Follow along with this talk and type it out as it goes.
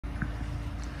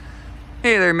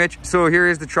Hey there, Mitch. So here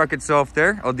is the truck itself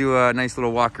there. I'll do a nice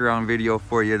little walk around video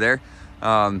for you there.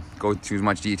 Go through as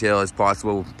much detail as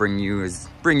possible, bring you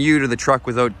to the truck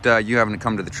without you having to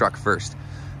come to the truck first.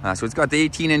 So it's got the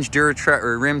 18-inch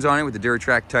Duratrack rims on it with the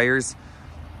Duratrack tires.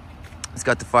 It's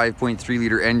got the 5.3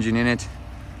 liter engine in it.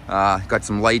 Got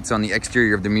some lights on the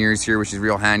exterior of the mirrors here, which is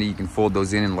real handy. You can fold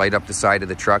those in and light up the side of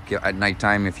the truck at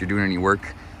nighttime if you're doing any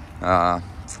work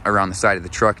around the side of the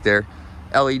truck there.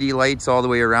 LED lights all the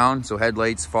way around, so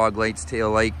headlights, fog lights,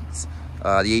 tail lights.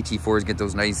 The AT4s get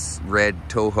those nice red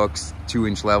tow hooks,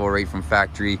 2-inch level right from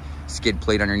factory. Skid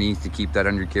plate underneath to keep that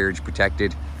undercarriage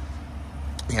protected.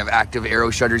 You have active aero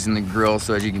shutters in the grille,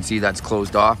 so as you can see, that's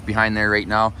closed off behind there right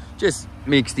now. Just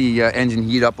makes the engine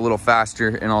heat up a little faster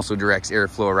and also directs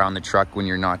airflow around the truck when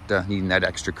you're not needing that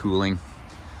extra cooling.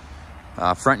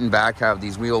 Front and back have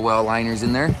these wheel well liners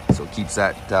in there, so it keeps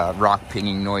that rock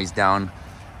pinging noise down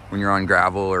when you're on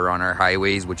gravel or on our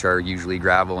highways, which are usually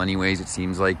gravel anyways, it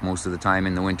seems like most of the time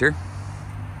in the winter.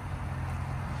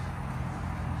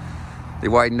 They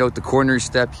widened out the corner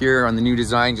step here on the new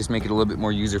design, just make it a little bit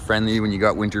more user-friendly when you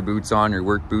got winter boots on or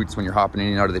work boots when you're hopping in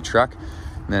and out of the truck.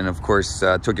 And then of course,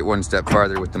 took it one step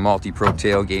farther with the multi-pro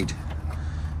tailgate.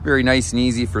 Very nice and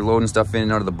easy for loading stuff in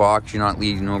and out of the box. You're not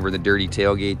leaning over the dirty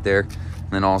tailgate there.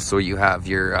 And then also you have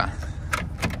your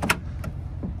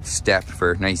step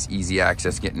for nice easy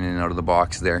access getting in and out of the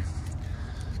box there.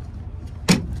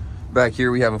 Back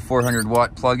here we have a 400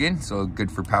 watt plug-in, so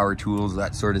good for power tools,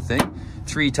 that sort of thing.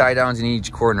 3 tie downs in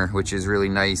each corner, which is really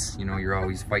nice. You know, you're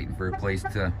always fighting for a place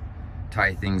to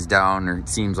tie things down, or it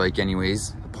seems like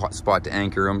anyways, a spot to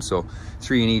anchor them. So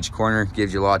 3 in each corner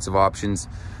gives you lots of options.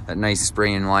 That nice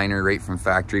spray-in liner right from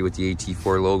factory with the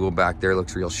AT4 logo back there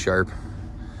looks real sharp.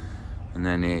 And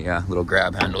then a little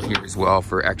grab handle here as well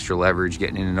for extra leverage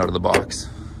getting in and out of the box.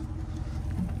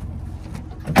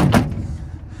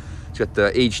 It's got the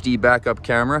HD backup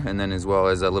camera, and then as well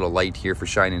as a little light here for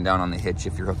shining down on the hitch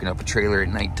if you're hooking up a trailer at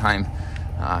nighttime.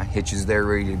 Hitch is there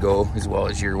ready to go, as well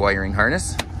as your wiring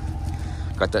harness.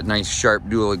 Got that nice sharp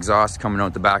dual exhaust coming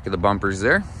out the back of the bumpers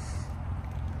there.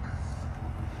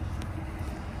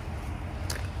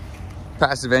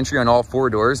 Passive entry on all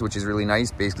 4 doors, which is really nice.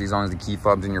 Basically, as long as the key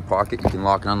fob's in your pocket, you can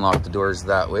lock and unlock the doors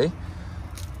that way.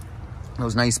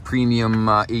 Those nice premium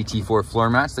AT4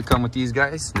 floor mats that come with these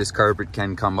guys. This carpet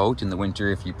can come out in the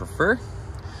winter if you prefer.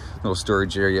 Little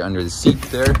storage area under the seat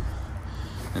there.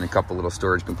 And a couple little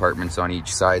storage compartments on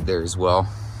each side there as well.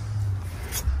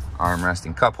 Armrest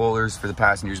and cup holders for the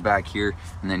passengers back here.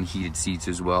 And then heated seats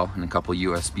as well. And a couple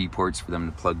USB ports for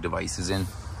them to plug devices in.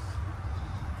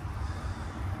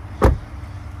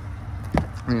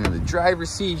 And the driver's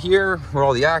seat here, where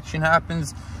all the action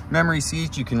happens. Memory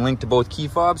seats, you can link to both key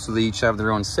fobs, so they each have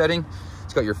their own setting.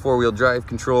 It's got your 4-wheel drive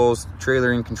controls,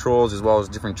 trailering controls, as well as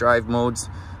different drive modes.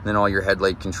 And then all your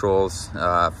headlight controls,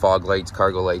 fog lights,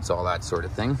 cargo lights, all that sort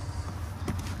of thing.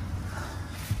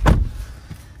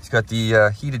 It's got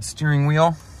the heated steering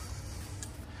wheel,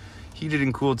 heated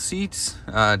and cooled seats,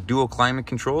 dual climate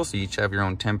control, so you each have your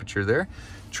own temperature there.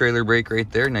 Trailer brake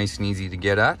right there, nice and easy to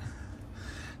get at.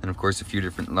 And of course, a few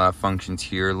different functions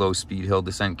here. Low speed hill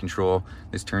descent control.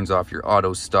 This turns off your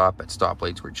auto stop at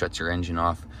stoplights where it shuts your engine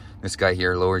off. This guy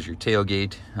here lowers your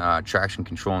tailgate, traction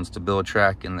control and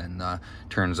StabiliTrak, and then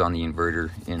turns on the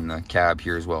inverter in the cab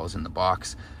here as well as in the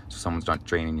box. So someone's not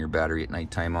draining your battery at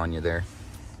nighttime on you there.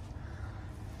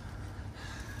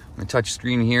 The touch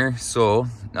screen here, so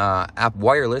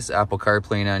wireless Apple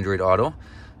CarPlay and Android Auto.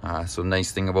 So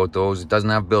nice thing about those, it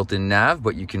doesn't have built-in nav,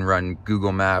 but you can run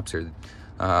Google Maps or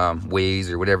Waze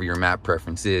or whatever your map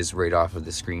preference is right off of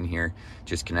the screen here.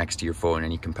 Just connects to your phone.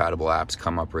 Any compatible apps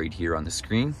come up right here on the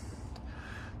screen.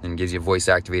 Then gives you voice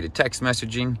activated text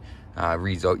messaging,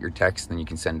 reads out your text, then you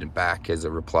can send it back as a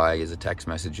reply as a text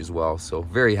message as well. So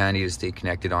very handy to stay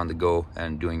connected on the go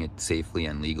and doing it safely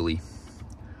and legally.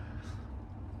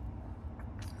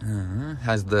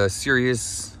 Has the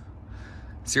Sirius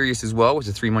as well, with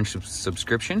a 3-month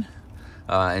subscription.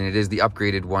 And it is the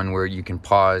upgraded one where you can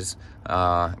pause,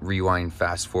 rewind,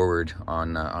 fast forward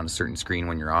on a certain screen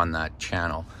when you're on that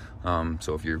channel.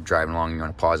 So if you're driving along and you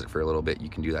want to pause it for a little bit, you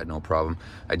can do that, no problem.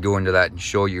 I'd go into that and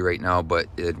show you right now, but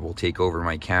it will take over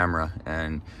my camera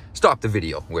and stop the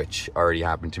video, which already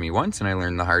happened to me once and I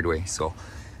learned the hard way. So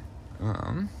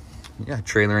yeah,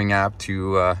 trailering app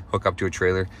to hook up to a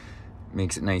trailer.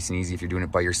 Makes it nice and easy. If you're doing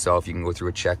it by yourself, you can go through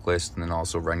a checklist and then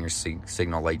also run your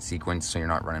signal light sequence so you're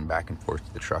not running back and forth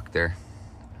to the truck there.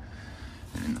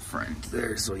 And in the front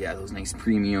there, so yeah, those nice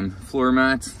premium floor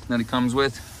mats that it comes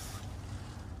with.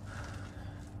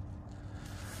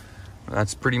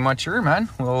 That's pretty much her, man.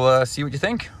 We'll see what you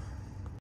think.